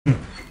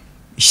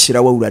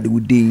shira wa urade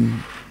wudin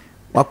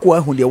wako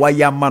ahu de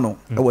waya ma no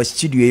e wa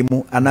studio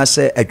mu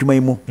anase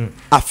adwuma mu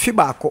afi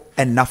baako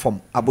enafom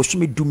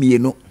abosumi dumie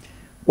no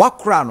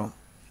wakora no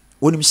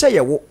onim se ye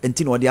wo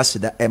enti na ode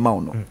aseda e ma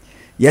no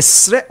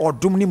yesre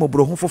odum ni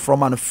mobrohu foforo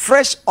ma no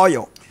fresh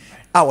oil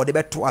a wode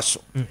beto aso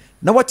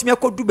na watimi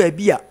akodu ba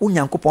bia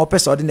onyankopon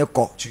pesa ode ne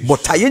kɔ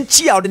botaye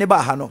nchi a ode ne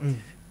ba ha no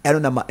eno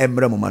na ma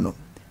emra mu ma no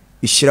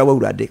ishira wa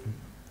urade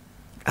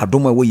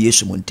adom a wo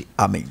Yesu monti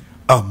amen.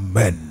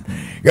 Amen.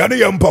 Yani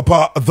yam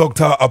papa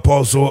Dr.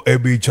 Apostle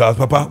Ebi Charles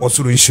papa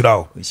wasuru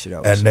nshirao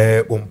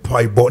ene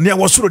umpaibo ni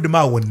wasuru de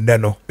ma wonne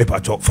no me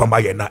pacho fama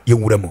ye na ye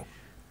nwura mu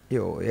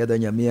yo ye da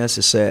nyame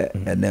asese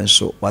ene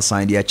nso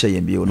wasan de ache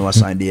yem bi no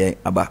wasan de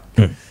aba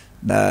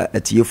na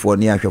etiefo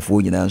ni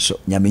ahwefo nyina nso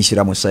nyame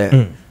nshira mo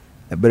se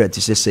ebere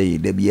ti sese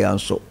de bia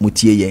nso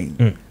mutie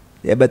yen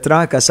ye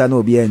betra kasa na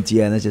obi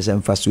antie na sese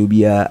mfaso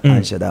bia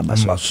anshada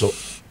maso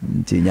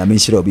nti nyame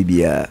nshira obi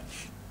bia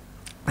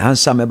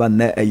hansa meba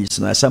na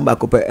ayisno asamba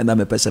kope na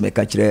mepese me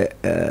ka kire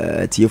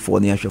tiefo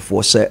ne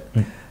ahwefo se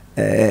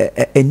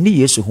eni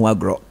Yesu ho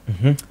agro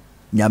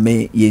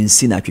nyame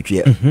yensi na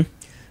twetwe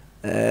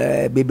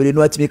bebere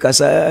no atimi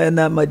kasa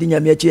na madi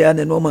nyame achi ya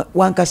ne no ma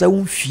wan kasa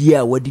wonfie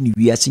a wadi ni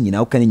wiase nyina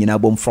wo kan nyina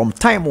bom from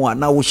time one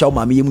na wo shaw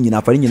mame yem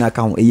nyina fare nyina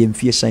ka ho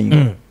eyemfie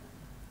san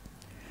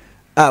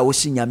a wo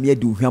si nyame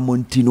adi hwamo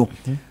ntino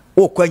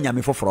wo kwa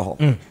nyame foforo ho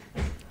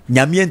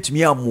nyame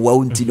ntumi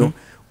amowa ntino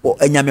o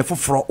enyame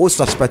foforo o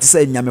suspect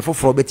say enyame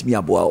foforo betimi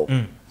aboa o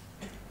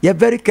you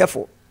very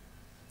careful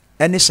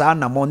any sa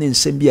na mo ne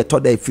nsem bi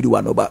etoda afiri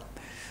wa no ba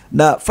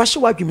na fashi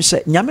wadwum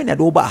say nyame ne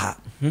do ba ha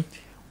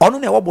ono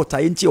ne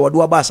wobotaye ntie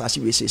wodo ba asase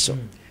we so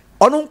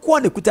ono nko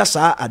na kuta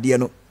saa ade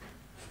no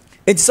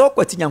enti so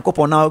kwati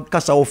nyankopon na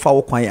kasa wo fa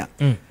wo kwan ya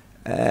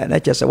na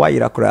chese wa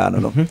yira kura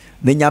no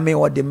ne nyame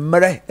wode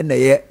mre na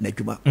ye na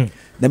dwuma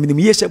na minim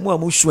yese mu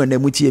amusu na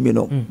mutie mi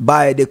no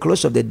by the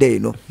close of the day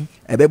no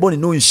ebebo ne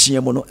no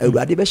nhia mu no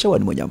awurade be hye wa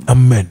no nyam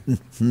amen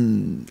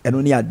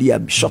eno ni ade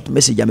am short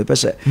message am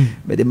pese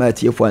me de ma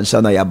tiefo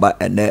ansa na ya ba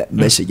ene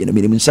message no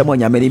minim nsam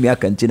nyame ni mi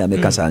akanti na me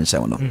kasa ansa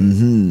no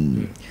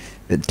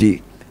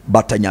enti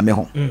bata nyame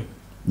ho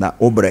na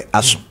obre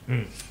aso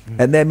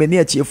and then many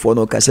tiefo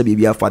no kasa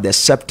bibia for the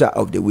scepter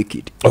of the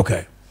wicked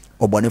okay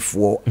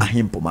obonefo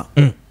ahimpoma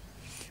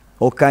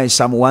okay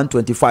Psalm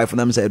 125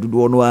 na msa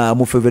edudo no a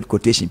mo favorite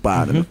quotation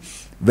pa no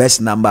verse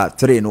number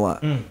 3 no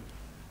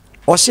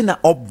osina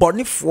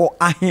obonefo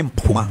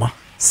ahimpoma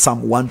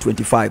Psalm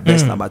 125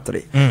 verse number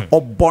 3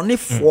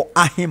 obonefo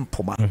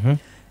ahimpoma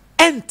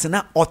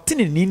entna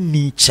otene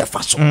ni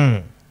chefaso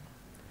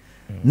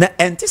na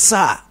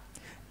entisa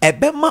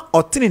ebema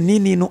otene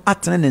ni no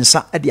atene ne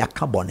nsa ade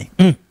aka bone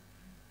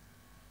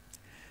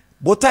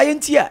botaye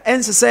ntia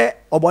ensese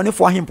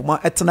obonefo ahimpoma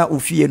etena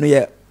ofie no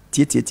ye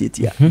tie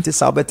nti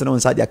sa obetena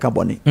nsa de aka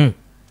bone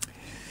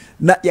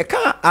na ye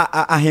ka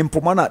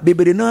ahimpoma na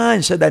bebere na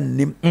nhyɛ da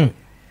nim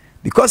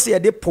because ye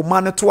de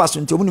poma no to aso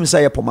nti omunim sa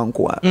ye poma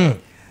nko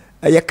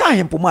a ye ka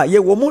ahimpoma ye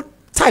wo mu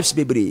types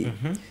bebere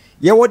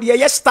ye wo de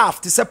ye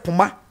staff te se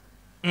poma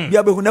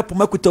bia be hu na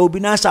poma kuta obi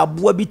na sa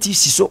aboa bi ti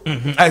siso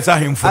asa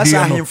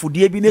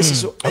ahimfodie bi na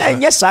siso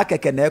enye sa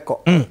keke na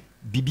ekɔ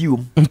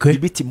bibiom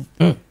bibitim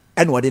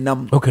eno wade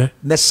nam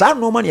na sa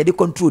no man ye de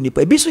control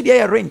nipa ebi so de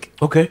ye ring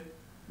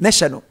na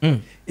hye no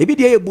ebi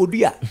de ye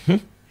bodua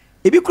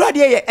ebi kura de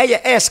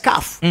ye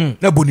scarf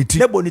na boniti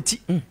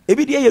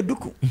ebi de ye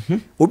duku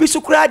obi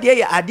so kura de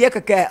ye ade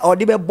keke o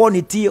de be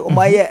boniti o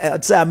ma ye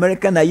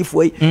American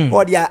ayifo yi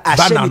o de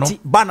asheniti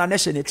bana na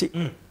sheniti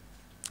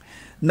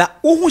na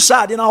uhu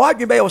sa de na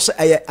wadwe be yo se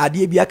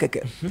ade bi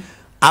akeke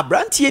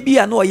abrantie bi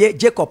na o ye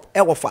Jacob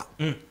ewofa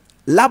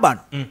Laban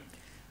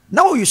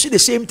now you see the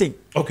same thing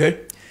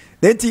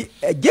then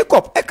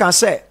Jacob e kan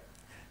say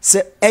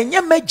se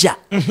enye meja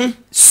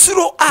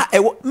suro a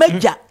ewo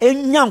meja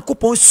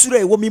enyankopon suro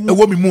ewo mi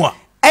mu a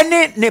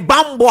ene ne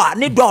bambo a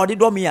ne do de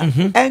do me a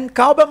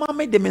enka obema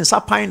me de me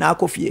nsa pan na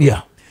akofie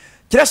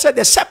kire se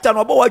the scepter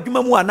no oba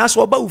wadwuma mu ana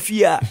so oba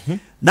ofie a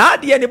na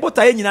ade ne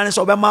botaye nyina ne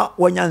so obema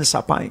wonya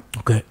nsa pan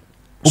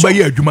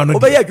obaye adwuma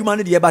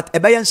no de but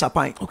ebe ye nsa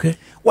pan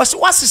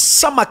was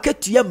sama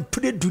ketua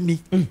mpre duni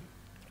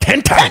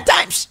 10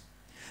 times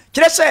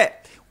kire se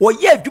wo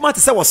ye adwuma te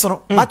se wo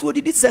sono but wo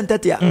didi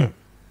sentete a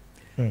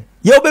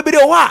ye obebere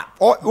ho a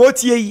o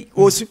tie yi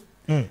o su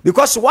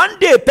because one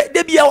day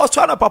de bia wo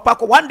so na papa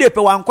ko one day pe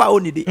wankwa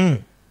onidi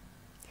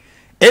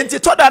enti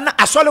toda na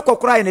asole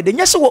kokora ne de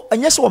nyese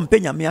wo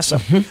mpanyame asem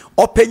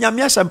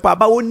opanyame asem pa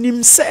ba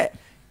onim se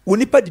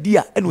onipa didi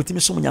a ene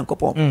otimi som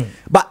nyankopon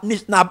but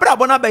na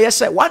brabo na be ye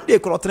se one day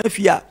krotena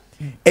fi a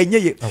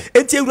enyeye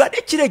enti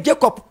ewurade kire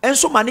Jacob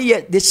enso mane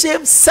ye the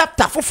same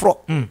scepter foforo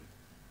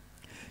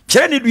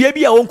kire ne dua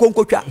bi a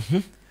wonkonkotwa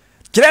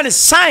kire ne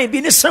sign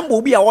bi ne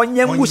symbol bi a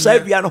wonye ngu sa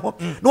dua no ho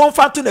no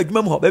wonfa to na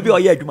adwuma mu ho ba bi o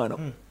ye adwuma no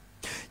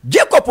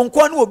Jacob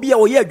nko na obi a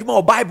o ye adwuma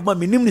o Bible ma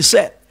menim ni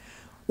se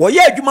o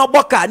ye adwuma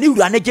boka ne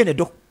wura ne gye ne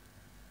do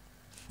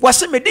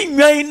wase me di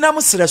nwan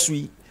nam sraso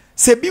yi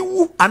se bi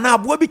wu ana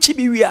abo bi chi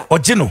bi wi a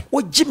oje no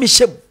oji me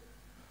hyem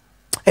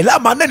ela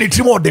ma na ne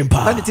tiri mo den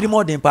pa na ne tiri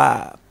mo den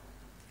pa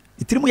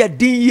itirimu ya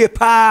din ye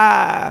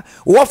pa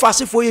wo fa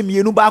sefo ye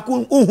mienu ba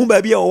ko unhu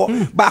ba bia wo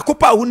ba ko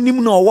pa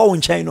unnim na wo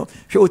nchen no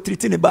hwe o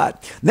treat ne bad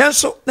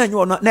nanso na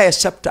nyo no na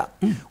accepta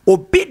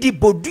obi di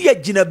bodu ya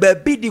gina ba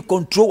bi di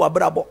control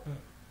abrabo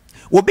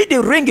obi di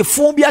ring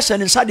fun bia hye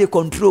ne sa de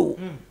control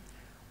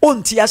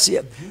onti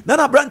ase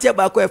na brantia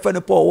ba ko e fa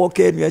ne Paul wo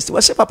ka university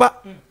wo se papa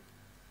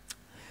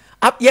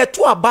ye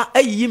to aba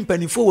ayi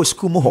mpanifo wo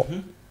school mu ho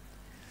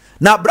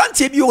na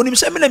brantie bi onim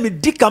se me na me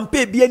di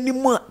campaign bi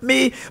animu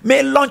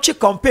me launch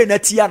campaign na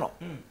tia no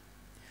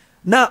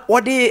na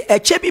wode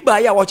eche bi ba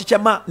ya wo cheche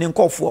ma ne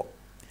nkofo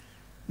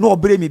na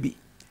obre mi bi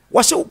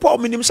wo se Paul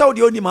minim se wo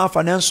de onim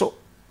afa nanso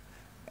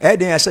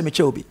den ya se me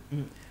che obi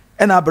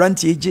na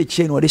brantie je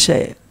che no de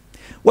she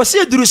wo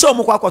se duru se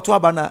omko akoto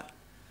aba na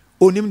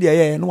onim de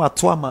ye no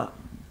ato ama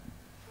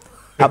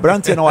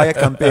abrantie na wa ye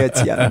campaign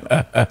tia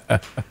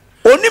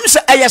onim se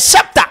eye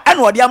scepter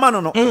na wo de ama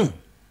no no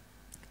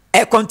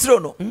e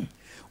control no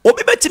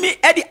obi betimi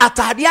e di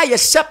atade aye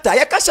scepter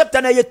ye ka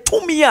scepter na ye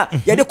tumi a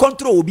ye de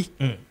control obi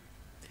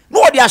no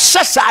wo de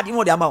ahye ade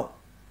mo de ama o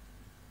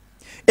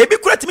ebi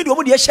kura timi de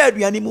mo de hye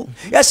aduane mu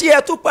ye se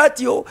ye to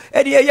party o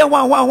e de ye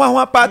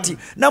hwan party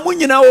na mo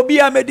nyina obi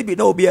a medi bi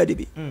na obi a de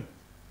bi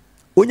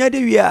onya de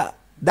wi a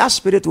that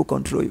spirit will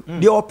control you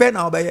the open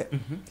na obeye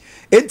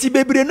enti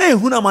bebre na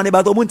ehuna mane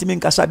ba to mo ntimi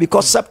nkasa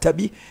because scepter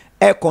bi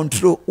e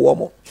control wo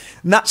mo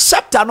na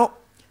scepter no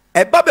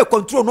eba be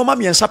control no ma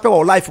miensa pe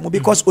wo life mo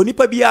because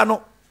onipa bia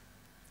no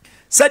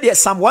said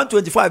Psalm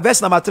 125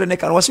 verse number 3 ne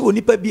kan was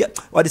onipa bia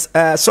what is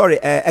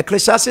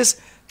Ecclesiastes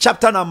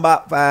chapter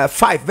number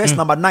 5 verse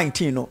number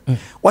 19 no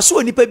was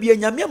onipa bia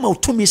nyame ma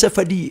utumi se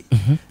fadi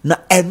na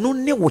eno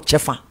ne wo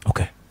chefa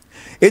okay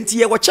enti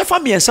ye wo chefa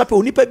miensa pe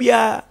onipa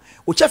bia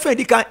wo chefa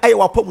edi kan aye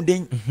wapom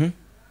den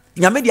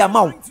nyame dia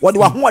ma wo de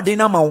wa ho den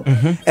na ma wo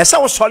ese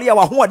wo sole ya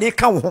wa ho den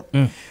ka wo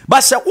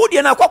ba se wo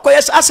de na kwakoye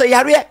ase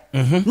yare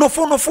no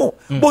fo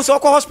bo se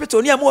ko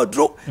hospital ni am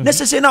odro na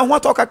sese na ho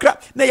to kakra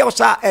na ye wo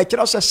sa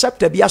kire se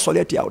scepter bia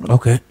sole tia wo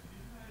okay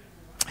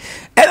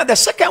and the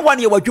second one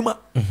ye wadwuma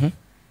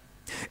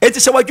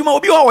enti se wadwuma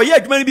obi ho ye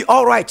adwuma ni bi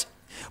all right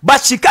but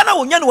sika na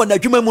wonya no na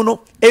adwuma mu no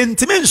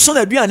entime nso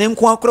na aduane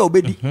nko akora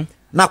obedi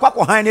na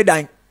kwakọ han ne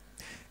dan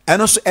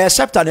eno so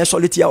scepter na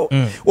solitaire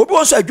obi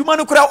won so adwuma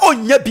no kura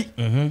onya bi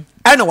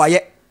ena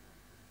waye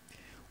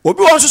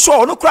obi won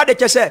so ono kura de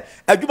kyese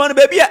adwuma no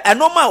ba bi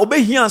eno ma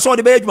obehia so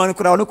de be adwuma no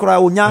kura ono kura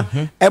onya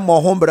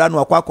emo ho mbra no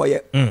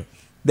akwakoye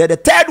the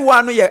third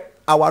one no ye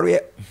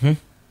aware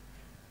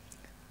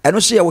eno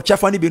so ye wo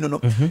chefa ni bi no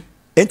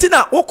enti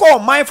na wokọ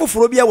man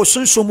foforo bi e wo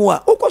sunsomu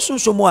a wokọ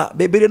sunsomu a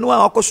bebere no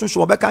a wokọ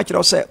sunsomu be ka kire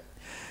o se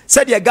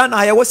said ye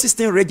Ghana ye wo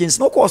 16 regions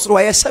no course ro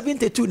ye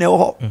 72 na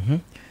ho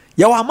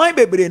ye wa man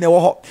bebere na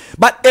ho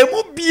but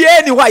emu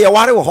bie ni ho ye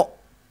ware ho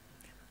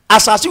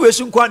asase we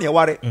sun kwa na ye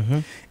ware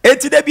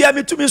enti da bia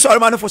metumi so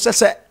man fo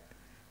se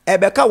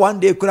ebeka one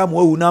day kura mo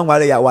wu na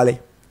nware ya wale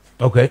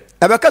okay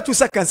ebeka 2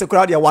 seconds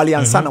kura ya wale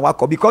ansa na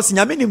wako because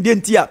nyame nim de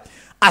ntia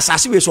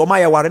asase we so ma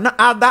ye ware na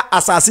ada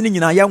asase ni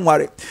nyina ye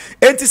nware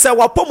enti se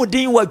wapom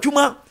din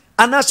wadwuma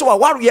anase wa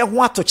ware ye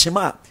ho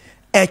atochema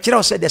e kire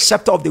o se the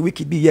scepter of the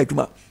wicked be ye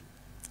adwuma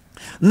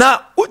na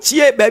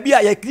utie baby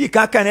a ye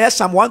klika kan na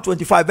Psalm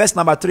 125 verse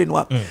number 3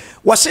 no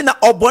wose na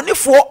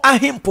obonefo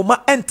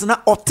ahempoma entena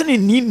otene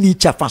ni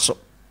chafa so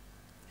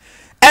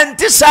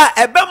enti sa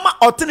ebema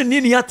otene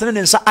ni atene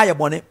ne nsa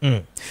ayebone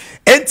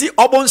enti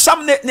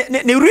obonsam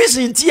ne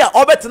reason ti a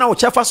obetena wo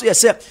chafa so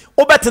yese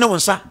obetena wo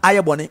nsa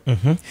ayebone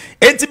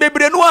enti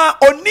bebre no a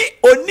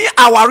oni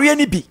aware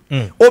ni bi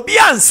obi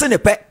anse ne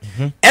pe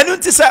enu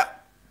nti sa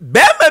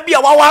bema bi a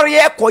waware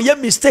ekoye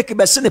mistake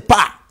be se ne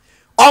pa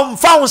on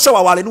found so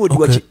wale no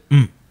odiwachi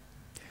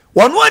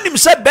wonu anim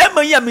se be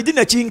man ya medi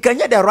na chi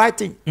nkanye the right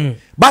thing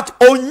but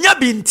onya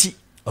binti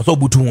aso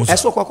butu ho sa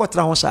eso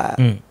kokotra ho sa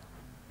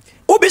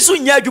obi so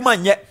nya adwuma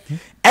nye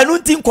enu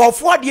nti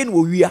nkofo ade no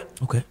owia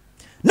okay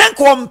na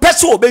nko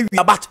mpese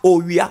obewia but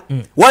owia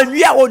wan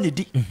wia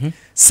onidi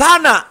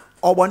sana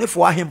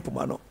obonefo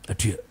ahempoma no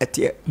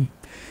etie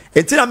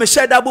entina me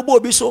share da bobo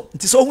obi so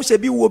nti so hu se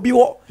bi wo bi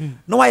wo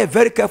no why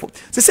very careful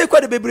se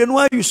kwa de bebre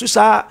no use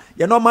sa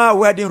ye normal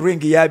wedding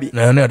ring ya bi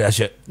no da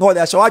she no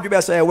da she wa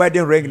dwebe say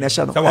wedding ring na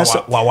she no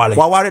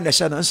wa ware na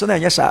she no so na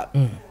nye sa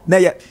na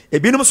ye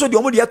ebinum so de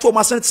omo de to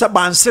ma se se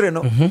bansere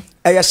no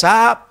e ye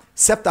sa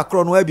scepter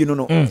kro no abi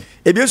no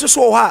ebi so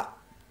so ha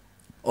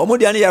omo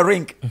de na ye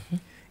ring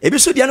ebi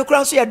so de na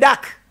kra so ye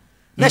dark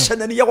na she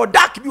na ye wo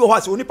dark bi wo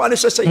ha se onipa ne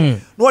hye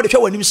no wo de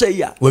hwe wanim say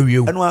ya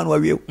eno anu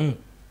awie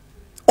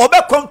obe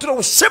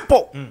control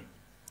simple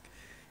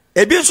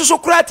ebi nso so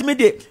kura timi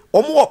de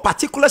omo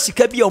particular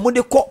sika bi omo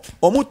de ko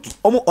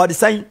omo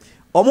odesign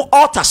omo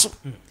altar so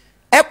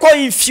eko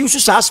infuse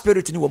sa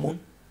spirit ni womo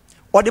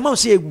ode ma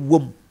say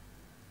ewom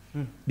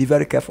be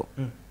very careful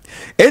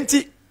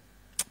enti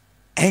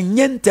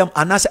enyentem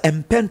anasa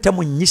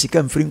empentem nyi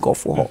sika mfiri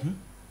nkofo ho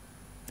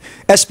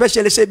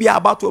especially say bi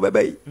about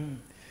obebe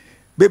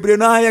bebre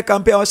na ya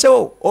campaign o say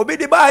obi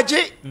de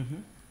baaje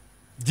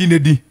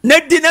Dinedi.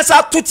 Ne dine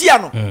sa tutia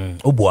no.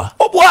 Oboa.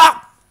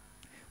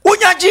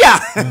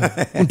 Unyajia.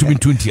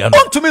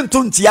 Untumi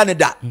ntuntia ne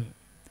da.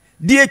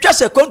 Die twa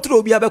se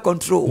control bi abe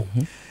control.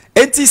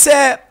 Enti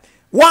se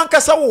wan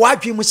kasa wo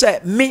wadwi mu se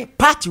me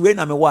party we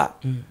na me wa.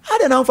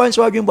 Ade na mfa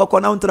nso wadwi mboko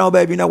na ntena wo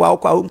ba bi na wa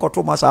akwa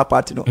nkoto masa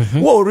party no.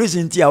 Wo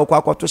reason ti akwa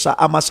akoto sa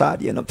amasa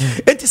ade no.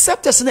 Enti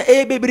septus na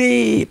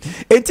bebre.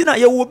 Enti na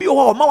ye wo bi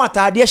ho ma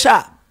watade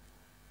sha.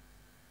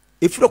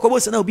 Ifiro ko bo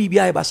se na obi bi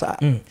ai basa.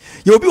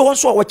 Ye obi ho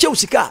nso wo che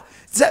usika.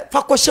 Se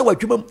fa ko hye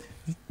wadwuma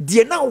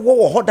die na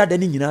wo hoda da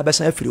ni nyina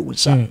besa afiri wo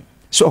nsa.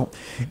 So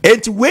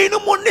enti we no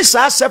mo ni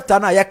sa septa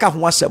na ya ka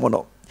ho asem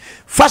no.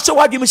 Fa se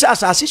wadwi mi sa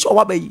asase so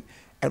wa ba yi.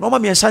 Eno ma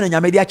miensa na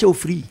nyame de ache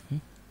ofiri.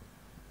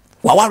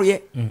 Wa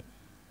wareye.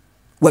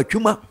 Wa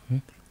twuma.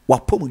 Wa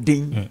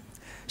pomuden.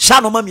 Sha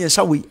no ma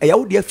miensa we eya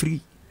wo de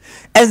afiri.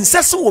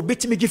 Ensese wo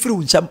betimi gifiri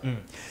unsam.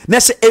 Na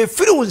se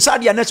efiri unsa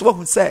de na se wo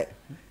hu se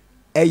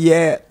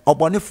eye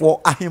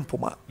obonefo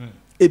ahempoma.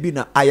 Ebi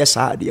na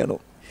ayesa de no.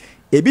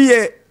 Ebi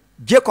ye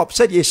Jacob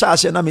said ye sha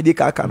na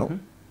medika aka no.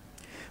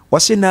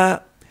 Wose na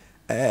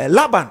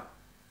Laban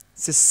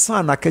se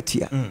sana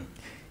katia.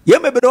 Ye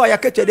mebedo ya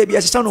katia de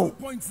bia se no.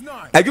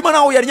 Adwuma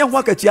na wo ye nya ho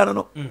akatia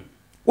no.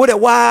 Wo de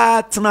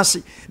wa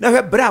tenase na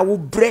hwe bra wo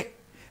bre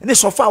ne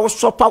sofa wo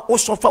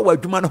sofa wa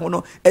adwuma no ho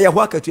no eye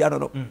ho akatia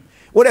no.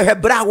 Wo de hwe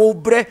bra wo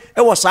bre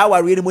e wo sa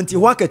ware ni monti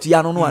ho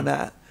akatia no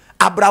ana.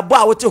 Abrabo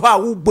a wo te ho a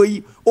wo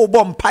boyi wo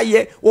bom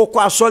paye wo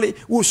kwa asole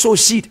wo so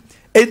seed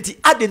enti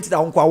identity da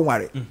ho kwa wo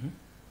ware.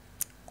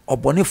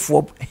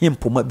 Obonefo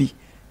hempoma bi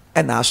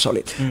na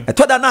asole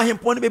etoda na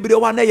hempoma ne bebre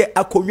wa na ye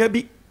akonwa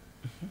bi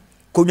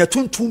konwa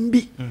tuntum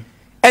bi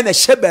na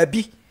hyeba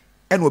bi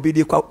na obi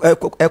di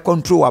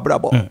control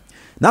abrabo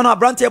na no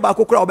abrante ba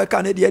kokora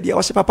obeka na de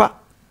o se papa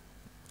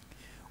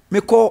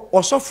me ko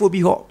osofo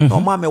bi ho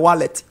no ma me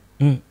wallet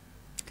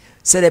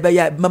se de be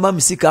ya mama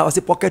misika o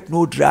se pocket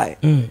no dry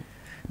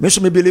me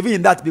so me believe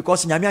in that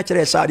because nyame a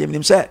kire sa de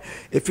me say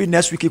if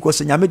next week ko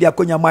se nyame de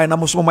akonya mai na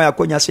mo so mai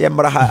akonya se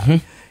mra ha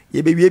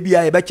ye be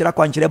bia ye be kira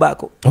kwankire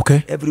baako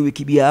every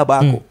week bia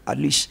baako at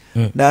least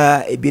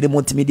na e bi ne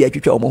multimedia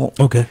twetwa omo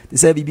ho they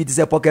say bibi they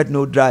say pocket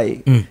no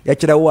dry ye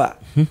kira wo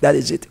that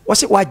is it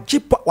what's it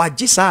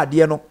waji sa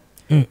ade no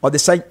or the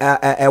sign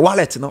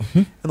wallet no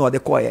no the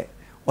koye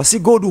o si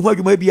gold hu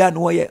adwuma bia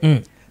no ye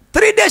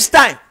 3 days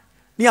time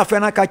ni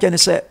afena ka kene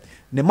say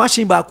ne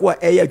machine baako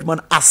a ye adwuma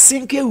no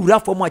asinke ewura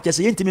fom a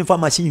kese ye ntimi fa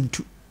machine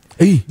ntu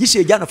gi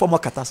se gya na fom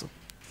kata so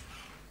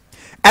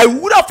I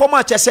would have for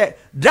much. I said,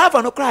 driver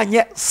no cry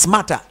yet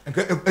smarter.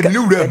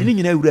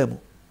 Nyina ewura mu.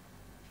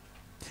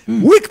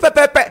 Week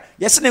pepepe,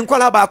 yes ne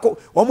nkola baako,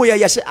 omo ye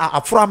yes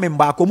afra me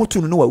baako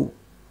mutu no wawu.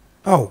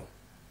 Oh.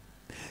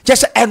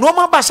 Just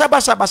enoma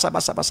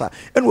basa.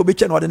 Enu obi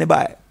no de ne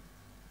bae.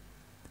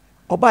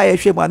 Oba ye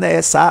hwe ma na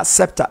ye sa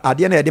scepter,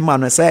 ade na ye de ma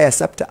no sa ye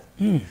scepter.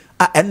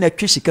 En na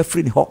twi sika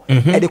free ni ho,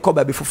 e de ko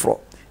ba bi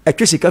foforo. E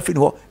twi sika free ni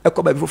ho, e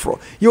ko ba bi foforo.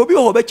 Ye obi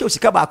ho be che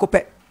sika baako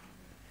pe.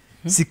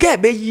 Sika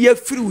be ye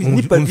free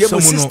nipa die mo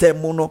system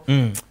mo no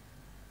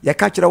ya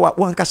ka kire wa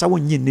won kasa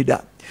won yin ni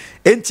da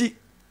enti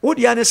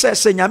wodi ane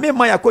se nyame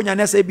ma yakonya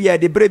na se bia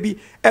de brebi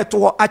eto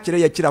ho a kire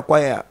ya kira kwa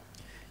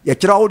ya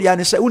kira wodi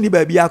ane se uni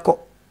ba bia ko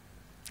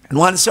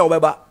no ane se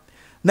obeba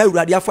na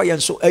urade afa ye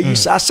nso ayi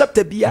sa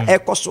accept bia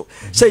ekoso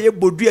se ye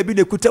bodua bi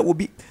ne kuta wo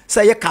bi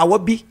se ye kawo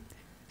bi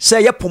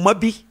se ye poma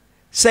bi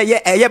se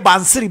ye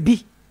bansiri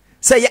bi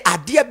se ye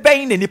ade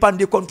ben ne nipa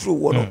de control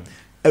wo no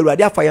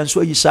urade afa ye nso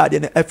ayi sa de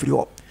na afiri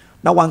ho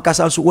na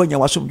wankasa nso wonya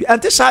wasomdwe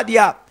ante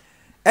sadia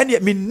ene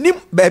minim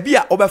baabi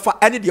a obefa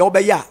ene de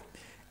obeya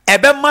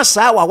ebe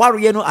masa wa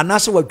wareye no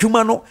anase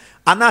wadwuma no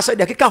anase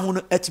de keka ho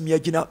no atimi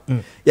agina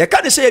ye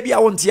ka ne se bia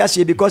wonte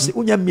ase because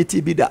unya meti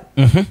bi da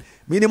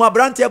minim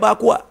abrante ba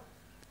ko a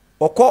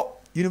okọ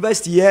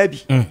university ya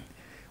bi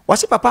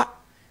wase papa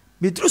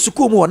me dru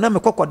school mu na me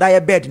kokoda ye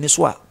bed ni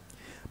so a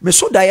me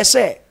so da ye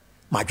se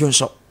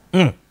madwonso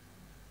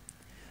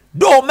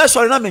do me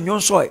sorry na me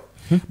nwonso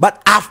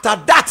but after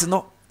that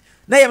no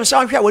na yem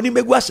sa hwa woni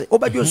megu ase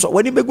obadwonso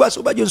woni megu ase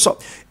obadwonso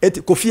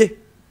eti kofie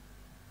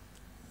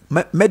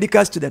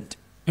medical student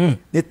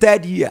the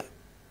 3rd year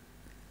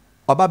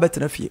oba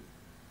betena fie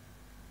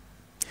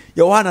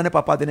Yohana ne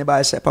papa de ne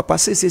ba se papa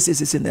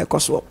se na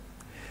ekoso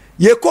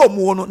ye ko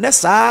mu no ne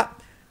sa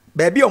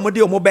baby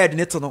omode omo bed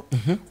ne to no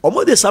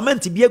omode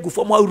cement bi egu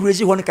fo mo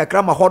awurezi ho ne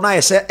kakra ma ho na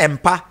ye se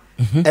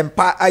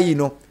empa ayi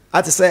no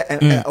ati se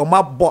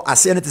oma bo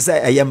ase ne te se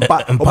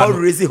empa oma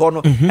awurezi ho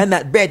no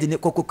na bed ne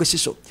kokokosi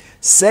so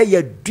se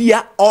ye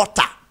dua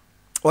altar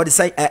or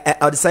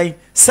the say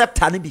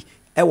scepter ne bi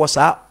e wo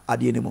sa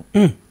ade ne mu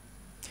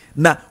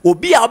na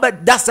obi a oba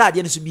dasa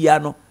ade ne so bia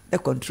no e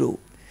control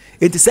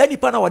enti se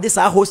nipa na wo de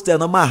sa hostel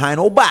no ma han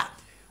no ba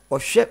o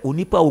hwe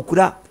onipa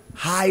okura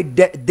high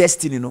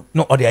destiny no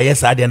ode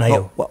ayesa ade na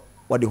yo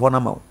wo de hona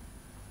ma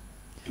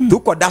to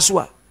koda so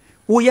a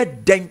wo ye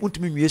dan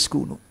untumi nwie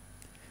school no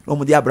no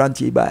mo de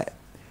abrantie ba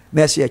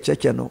na se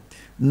cheche no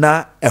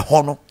na e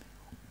ho no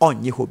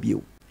onye ho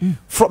bio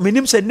from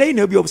minim se nei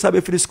na obi obsa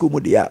be free school mo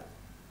de a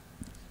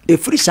e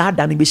free sa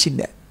da ne be sin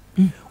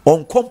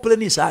on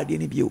complaining saa de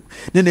ni bio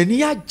na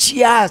nani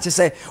agye a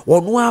se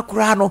ono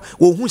akora no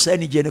wo hu saa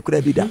ni je ne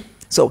kora bi da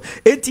so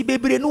enti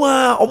bebre no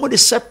a omo de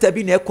scepter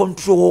bi na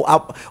control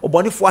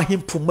obonefo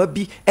ahempoma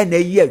bi na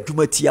yi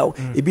adwuma tiawo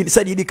ebi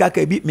se de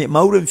kaka ebi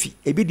mawura mfi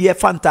ebi de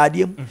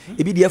fantade mu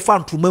ebi de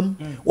fantomam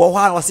wo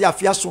ha wase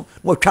afia so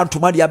wo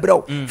twantoma de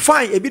abrawo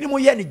fine ebi ni mo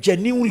ye ne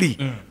genuinely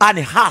and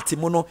heart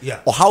mu no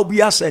o how bi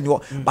asa ni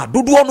wo ba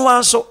dodo no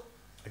anso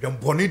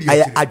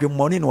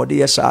adwemmɔne na ɔde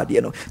yɛ saa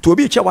adeɛ no to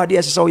obi kyɛ wade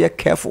ɛsɛ sɛ woyɛ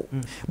careful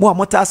mo a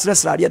mota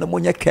asrɛsrɛ adeɛ no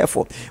monyɛ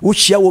careful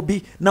wohyia wɔ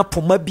bi na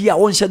poma bi a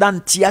wonhyɛ da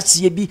nte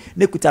aseɛ bi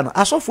na kuta no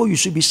asɔfoɔ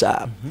yusu bi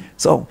saa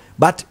so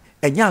but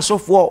ɛnyɛ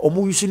asɔfoɔ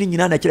ɔmo yusu no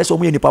nyinaa na kyerɛ sɛ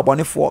ɔmo yɛ nipa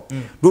bɔnefoɔ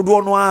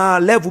dodoɔ no a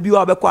level bi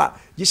wɔ abɛkɔ a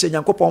gye sɛ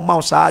nyankopɔn ma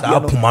wo saa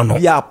adeɛ no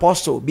bi a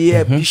apostle bi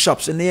a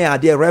bishops ne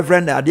adeɛ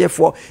reverend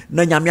adeɛfoɔ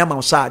na nyame ama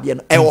wo saa adeɛ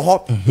no ɛwɔ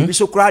hɔ ebi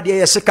so koraa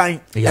adeɛ yɛ sekan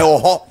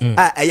ɛwɔ hɔ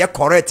a ɛyɛ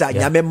correct a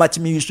nyame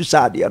matimi yusu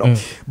saa adeɛ no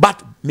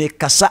but me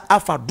kasa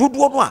afa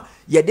dodoɔ no a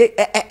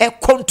yɛde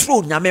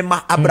control nyame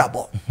ma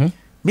abrabɔ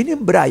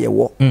menim bra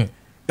yɛwɔ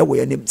ɛwɔ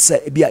yɛ nim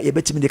sɛ bia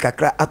yɛbɛtumi de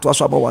kakra atoa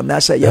so ama na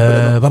sɛ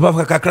yɛbɛno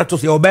papa kakra to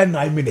so yɛ ɔbɛn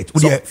 9 minutes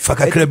wode fa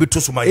kakra bi to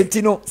so ma yɛ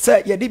enti no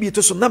sɛ yɛde bi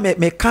to so na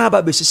me ka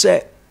ba bɛsi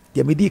sɛ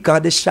deɛ medi ka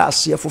de hyɛ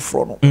aseɛ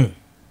foforɔ no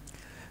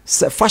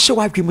sɛ fa hyɛ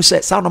w'adwe mu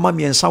sɛ saa nɔma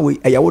mmiɛnsa wei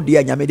ɛyɛ wo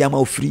deɛ nyame de ama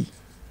wo firi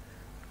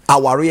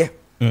awareɛ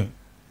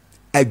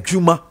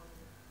adwuma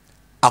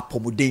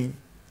apɔmuden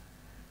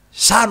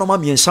saa nɔma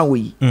mmiɛnsa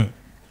wei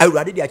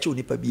awurade de akyɛ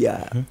onipa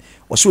biara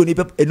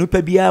ɔsɛ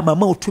onipa biara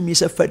mama otumi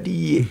sɛ fadi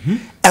yie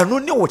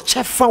ɛno ne wo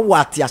kyɛfa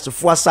wɔ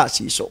ateasefoɔ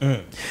asase so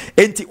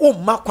enti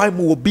womma kwan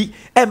mu wɔ bi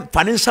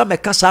ɛmfa ne nsa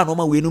mɛka saa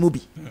nɔma wei no mu bi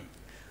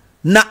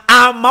na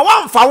ama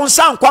wamfa wo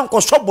nsa nkwa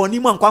nkɔsɔ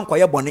bɔne mu ankwa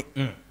nkɔyɛ bɔne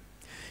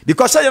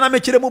because sɛ yɛna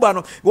mekyerɛ mu ba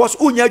no was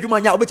wonya adwuma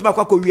nya wobɛtumi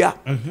akɔ akɔwia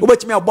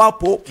wobɛtumi abɔ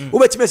apo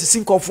wobɛtumi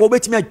asisi nkɔfoɔ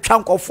wobɛtumi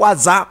atwa nkɔfoɔ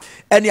aza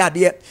ɛne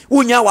adeɛ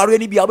wonya awareɛ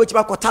no bia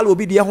wobɛtumi akɔtale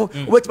obi deɛ ho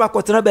wobɛtumi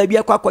akɔtena baabi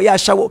akɔ akɔyɛ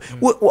ahyɛ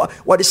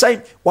wɔde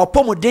sɛ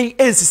wapɔmuden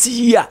ɛnsisi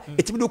yie a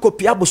ɛtumi de wokɔ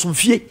pia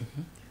abosomfie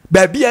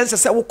baabi a ɛnsɛ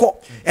sɛ wokɔ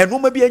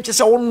ɛnoma bi ɛnkyɛ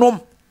sɛ wonom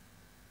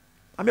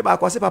ame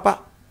baakɔ sɛ papa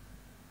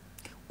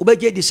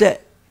wobɛgye di sɛ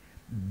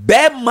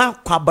bɛɛma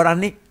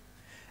kwabrane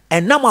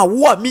ɛnam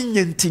awo a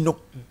menyɛ nti no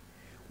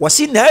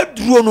wasi na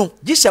aduro no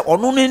gye sɛ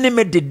ɔno ne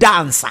me de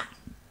dansa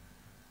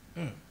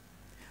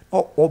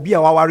obi a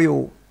waware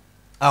o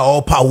a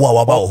ɔpa wo a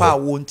waba ho ɔpa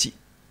wo nti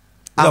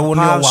na wo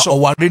ne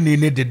ɔware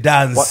ne de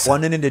dansa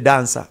wɔne ne de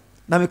dansa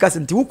na me ka sɛ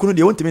nti wokunu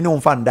deɛ wontimi ne wo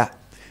mfa nda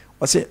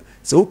ɔsɛ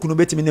sɛ wokunu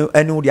betimi ne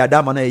ɛne wo de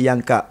adama na ɛyɛ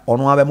nka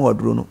ɔno abɛma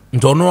waduro no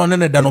nti ɔno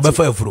ne da no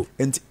bɛfa afuro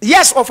nti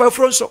yes ɔfa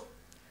afuro nso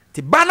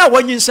ti bana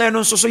wanyinsɛn no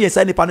nso so yɛ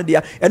sɛ nipa no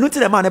deɛ ɛno nti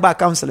na ma ne ba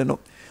counsel no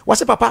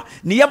wase papa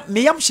me yam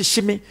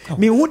hyehye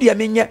me hu deɛ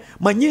menyɛ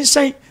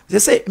manyinsɛn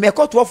sɛ me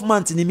kɔ 12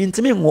 months ni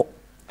mentimi ngo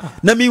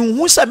na me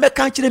hu sɛ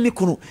mɛka kyerɛ me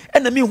kunu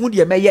ɛna me hu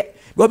deɛ mɛyɛ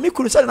bo me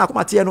kunu sɛ na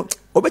akomateɛ no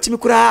obetimi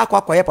kura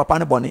akɔyɛ papa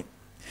no bɔne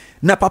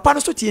na papa no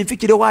so tie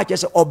mfikire wa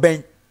akyɛ sɛ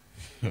ɔbɛn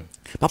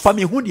papa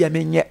me hu deɛ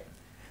menyɛ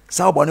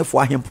saa bɔne fo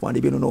ahempoma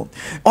de bi no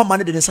ɔma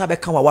ne de nsa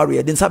bɛka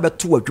waware de nsa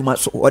bɛto adwuma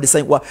so ɔde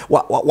sɛ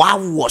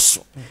wa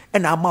so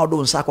ɛna ama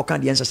ɔdo nsa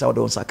akɔka deɛ nsɛ sɛ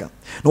ɔdo nsa ka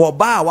na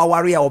ɔba a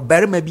waware a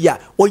ɔbarima bi a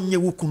ɔnyɛ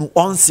wo kunu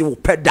ɔnse wo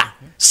pɛda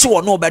se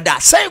wɔ no bɛda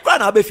sɛn kora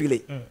na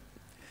abɛfile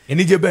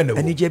enigye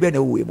bɛ na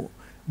wo mu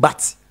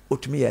but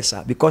otumi yɛ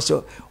saa because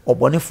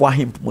ɔbɔne fo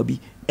ahempoma bi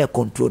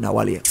control na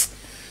wale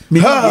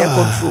menim deɛ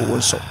control wo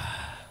so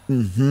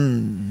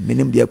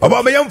menim deɛ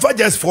ɔba me yɛmfa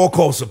just 4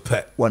 calls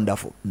pɛ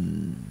wonderful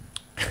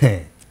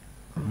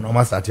no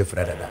ma start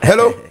Fred.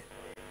 Hello.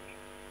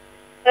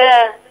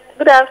 Yeah.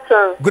 Good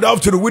afternoon. Good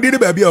afternoon. We need a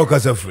baby or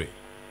casa free.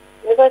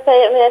 Because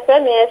my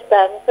friend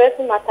Esther, my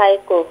friend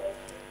Mataiko.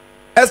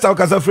 Esther or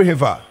casa free here.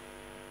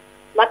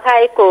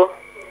 Mataiko.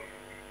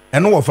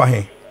 And what for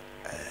him?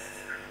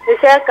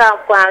 Michelle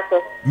Camp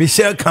Kwanso.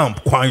 Michelle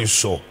Camp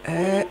Kwanso.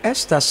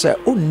 Esther said,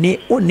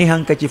 only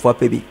handkerchief for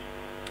baby.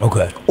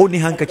 Okay. Only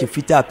handkerchief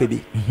fit up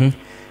baby.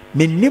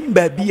 Me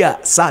nimba bia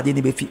sad in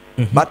the befi.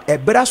 But a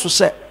brasso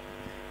said.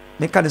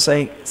 Me kan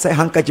say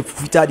handkerchief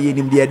futa de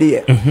nim de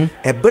de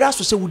e bra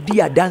so se wudi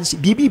adanse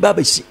bibi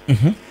baba si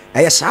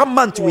e sa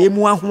man to we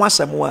mu aho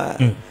asem wa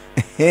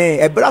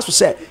e bra so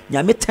se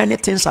nyame turn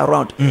things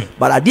around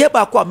but ade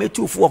ba ko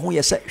ametufo ho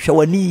ye se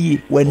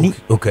hwe wani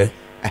okay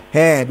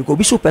because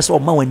bi so person o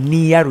ma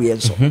wani yare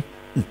enso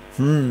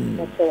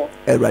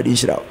e ready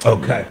shira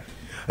okay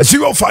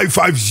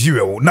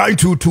 0550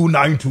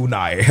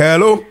 922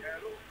 hello.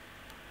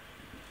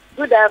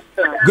 Good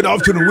afternoon. Good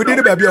afternoon. We need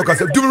a baby.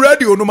 Do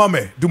radio no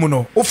mame. Do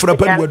no. Ofra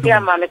pa do.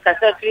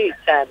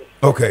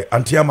 Okay,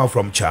 Antiama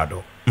from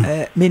Chado.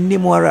 Me ni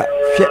mora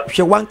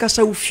hwe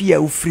wankasa ufia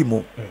ufiri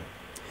mo.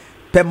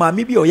 Pe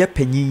mami bi oyɛ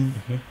panyin.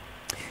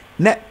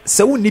 na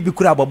se wonni bi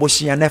kura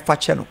abobohia na fa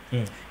che no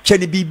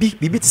chene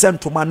bibi te se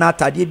ntoma na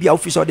atade bi a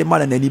officer de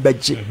mala na ni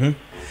bagye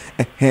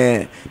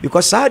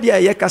because sadia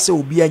ye kase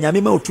obi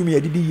anyame ma otumi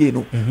adidi ye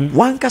no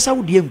wan kasa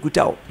wo de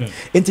nkuta o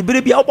enti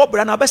bere bia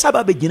obobra na besa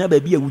ba begina ba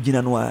bia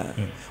wugina no a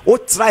o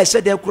try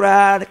se de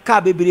kura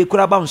ka bebere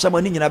kura ba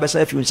nsama ni nyina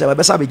besa afi nsama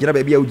besa begina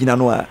ba bia wugina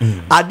no a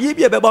ade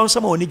bia be ba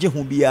nsama oni je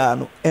hu bia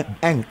no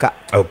enka.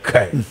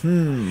 Okay.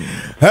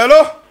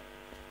 Hello.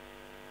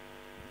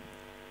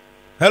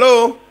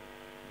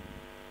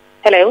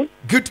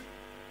 Good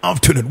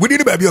afternoon. We need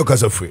to be your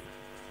free.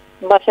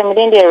 But I'm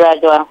in the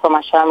radio from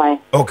Ashama.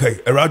 Okay,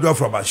 a radio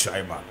from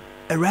Ashama.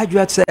 A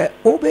radio say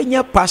open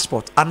your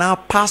passport and our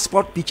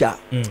passport picture.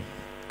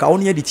 Ka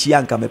onye di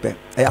tianka mepe.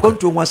 I come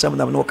to one some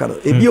no kano.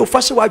 E bi o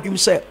fase wa dwum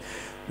say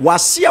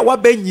wase a wa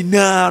ba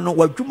nyina no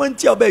wadwuma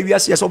nti a ba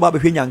wiase so ba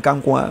behwe nyanka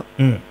nko a.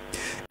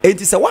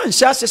 Enti se wan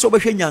hya se so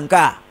behwe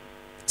nyanka.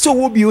 So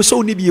wo bi o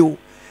so ni bi o.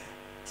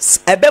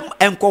 Ebem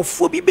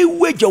enkofo bi be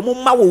wagya mo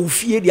ma wo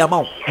fie di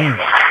ama wo.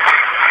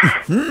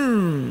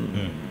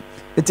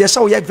 It is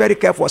so you're very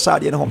careful,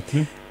 Sadi and home.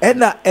 And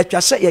now, at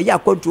your say, you're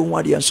going to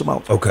one and some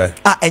out. Okay.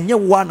 And you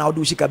one, I'll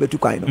do Shikabe to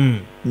kind.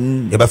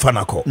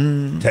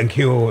 Thank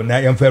you. Now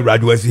I'm fair.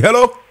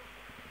 Hello.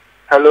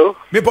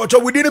 Me Pocho,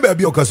 we didn't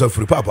be your cousin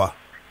free, Papa.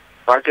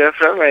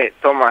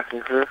 Thomas,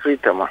 free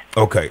Thomas.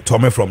 Okay,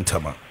 Tommy from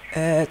Tama.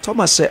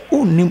 Thomas said,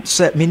 oh, me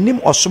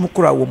name or some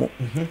kura woman.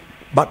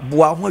 But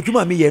boy, what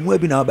you me and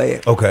webi now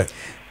by. Okay.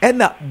 And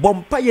na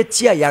bompa ye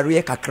tia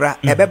yare kakra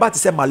ebeba te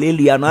se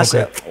malaria na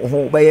se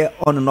ho be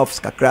on and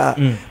off kakra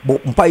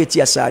bompa ye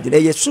tia sa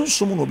de ye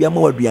sunsum no bia ma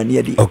waduane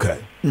adi. Okay.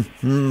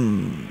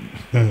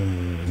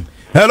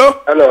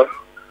 Hello.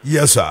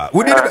 Yes sir,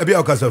 we need to be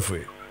our cousin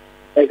free.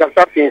 I can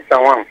stop in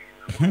someone.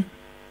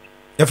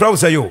 Your friend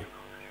say you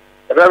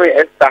very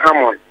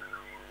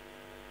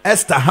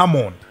Esther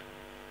Hammond.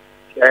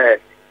 Yes.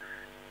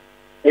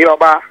 You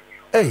ba.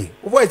 Hey,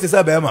 what is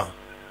this Bema?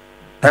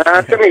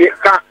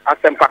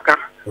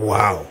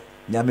 Wow.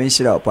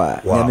 Nyamenshira pa.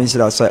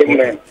 Nyamenshira sa.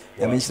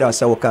 Nyamenshira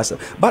sa wakasa.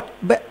 But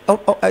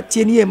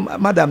tieni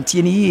madam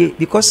tieni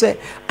because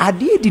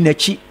ade di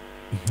nachi.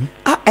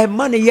 A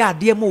man ya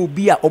ade ma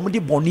obi a omde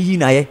boni yi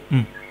na ye.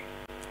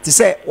 Ti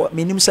say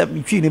minim say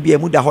mitwi no bia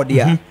mu da hode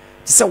a. Ti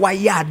say wa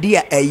ya ade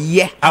a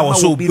eye. I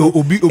was obi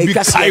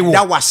kai wo.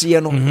 Da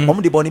wase no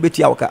omde boni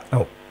betua waka.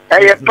 Oh.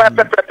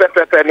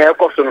 Pepe na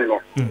ekoso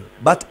no.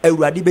 But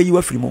awurade be yi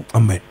wa frimo.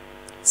 Amen.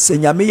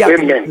 Senyame ya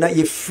na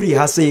ye free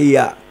ha say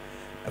ya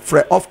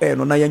free off air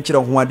no na ye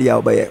nkyere ho ade a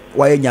obaye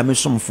wa ye nyame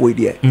somfo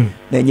ide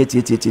na enye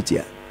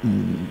tietietia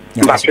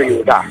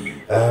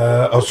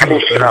also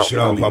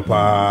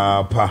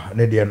papa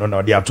ne de no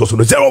na de atoso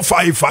no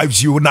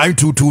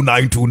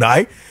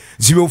 0550922929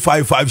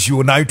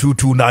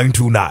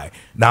 0550922929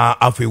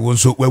 na afi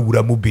wonso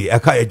wawura mu bi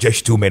aka ye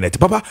just 2 minutes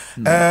papa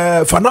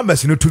fa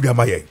numbers no to bi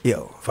amaye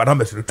fa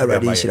numbers no to bi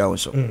amaye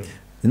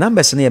the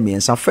numbers near me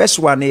and some first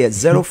one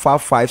is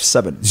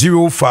 0557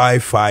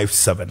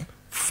 0557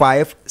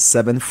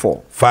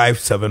 574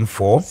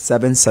 574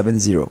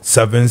 770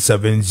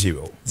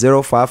 770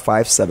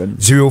 0557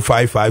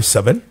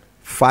 0557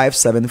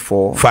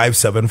 574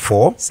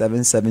 574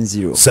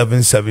 770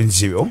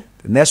 770.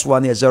 The next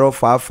one is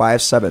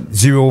 0557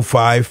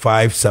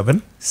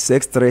 0557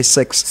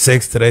 636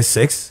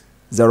 636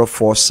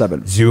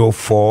 047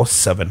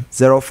 047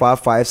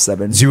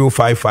 0557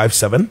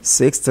 0557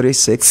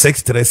 636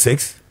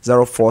 636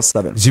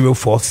 047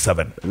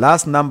 047.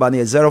 Last number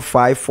is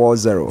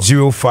 0540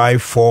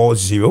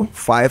 0540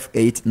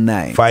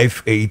 589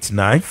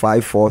 589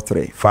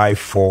 543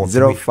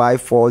 543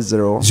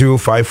 0540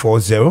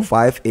 0540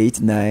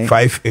 589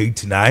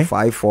 589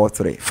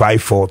 543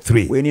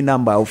 543. Any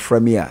number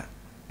from here.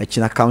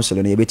 Echina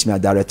council na yebetimi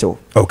director.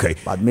 Okay.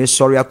 But me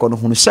sorry akono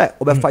hunu say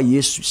obefa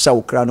Yesu sa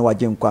okra na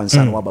waje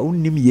nkwansa na waba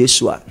unnim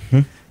Yesu a.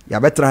 Ya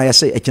betra ya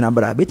say echina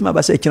bra betimi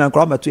ba say echina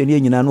nkra ma to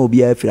eni nyina na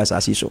obi afira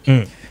asase so.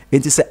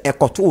 Enti say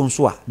ekoto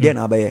nso a den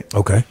na abaye.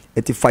 Okay.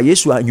 Enti fa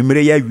Yesu a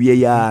nwumere ya wie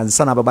ya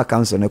ansa na baba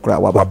council na kra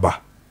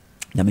waba.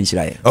 Na me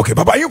nshira ye. Okay,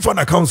 papa you for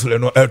na council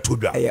no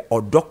Todua.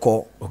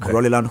 Odoko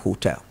Roland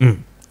Hotel.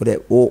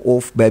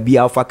 O baby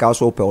alpha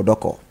council pe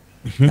Odoko.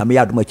 Na me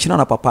yaduma china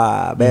na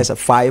papa be say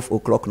 5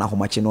 o'clock na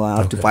homachi no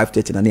up to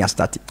 5:30 na near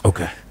start.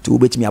 Okay. To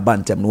betimi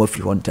abantem no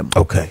afri hontem.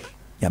 Okay.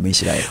 Ya me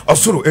nshira ye.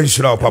 Osuru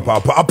enshira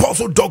papa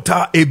Apostle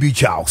Dr. A.B.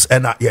 Charles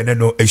and ye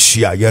no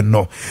ehia ye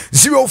no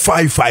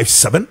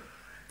 0557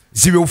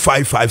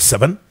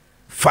 0557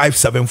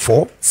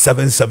 574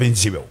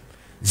 770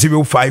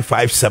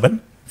 0557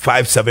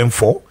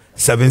 574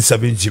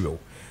 770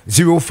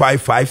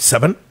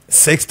 0557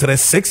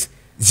 636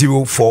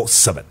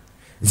 047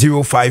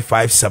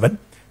 0557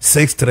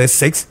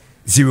 636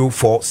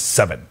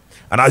 047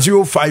 and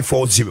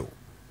 0540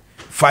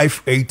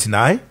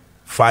 589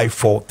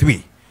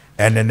 543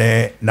 and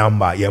then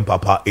number yen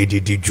papa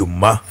edidi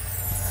juma.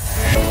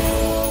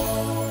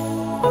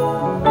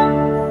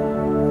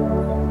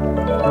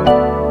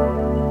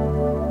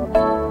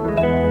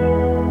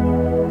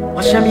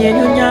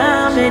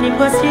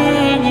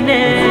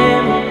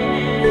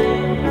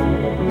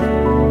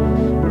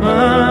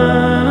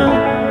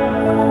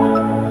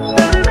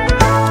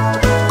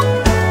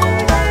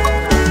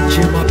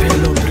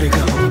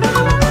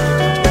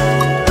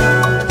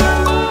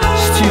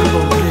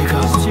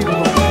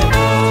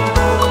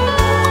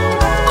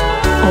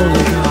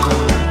 Only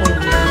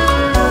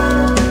God.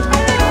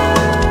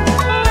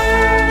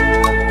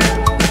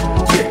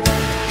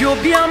 You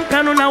be am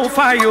pano na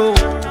ufayo.